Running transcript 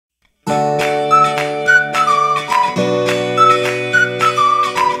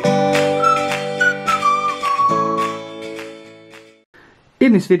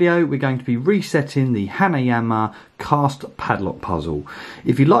in this video we're going to be resetting the Hanayama cast padlock puzzle.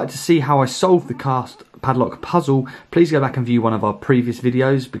 If you'd like to see how I solved the cast padlock puzzle, please go back and view one of our previous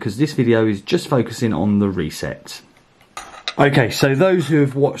videos, because this video is just focusing on the reset. Okay, so those who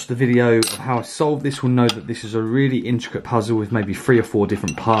have watched the video of how I solved this will know that this is a really intricate puzzle with maybe 3 or 4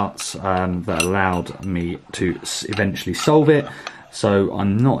 different parts that allowed me to eventually solve it. So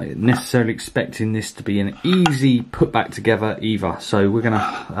I'm not necessarily expecting this to be an easy put back together either. So we're going to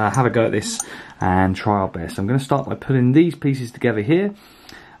have a go at this and try our best. I'm going to start by putting these pieces together here,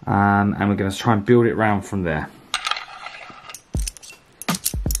 and we're going to try and build it round from there.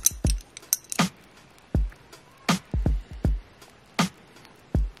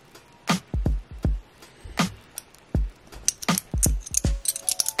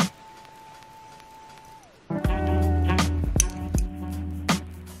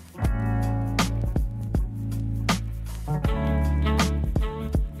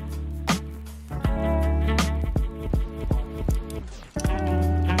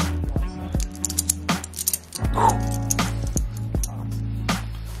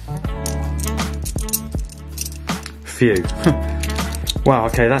 Phew. Wow,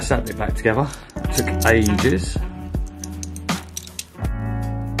 okay, that's that bit back together. Took ages.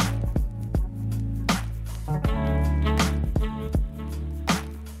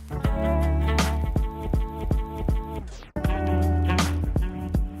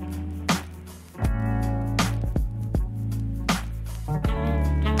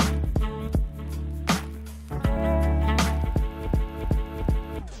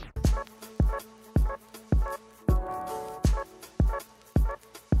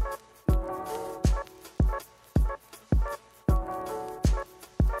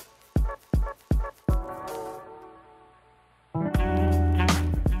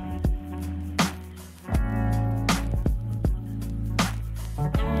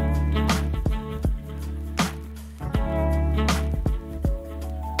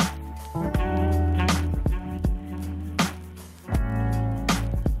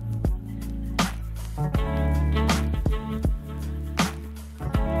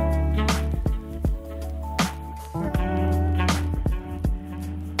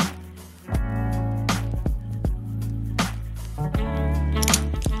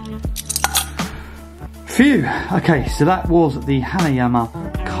 Phew! Okay, so that was the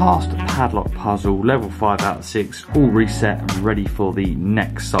Hanayama cast padlock puzzle, level 5 out of 6, all reset and ready for the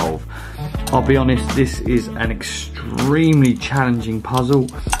next solve. I'll be honest, this is an extremely challenging puzzle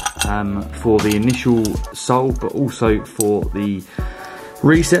for the initial solve, but also for the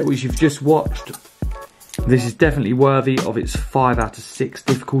reset which you've just watched. This is definitely worthy of its 5 out of 6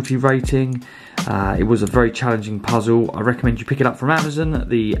 difficulty rating. It was a very challenging puzzle. I recommend you pick it up from Amazon.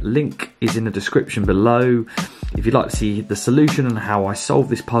 The link is in the description below. If you'd like to see the solution and how I solved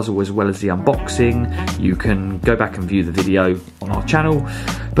this puzzle as well as the unboxing, you can go back and view the video on our channel.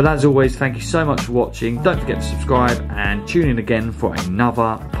 But as always, thank you so much for watching. Don't forget to subscribe and tune in again for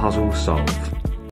another puzzle solve.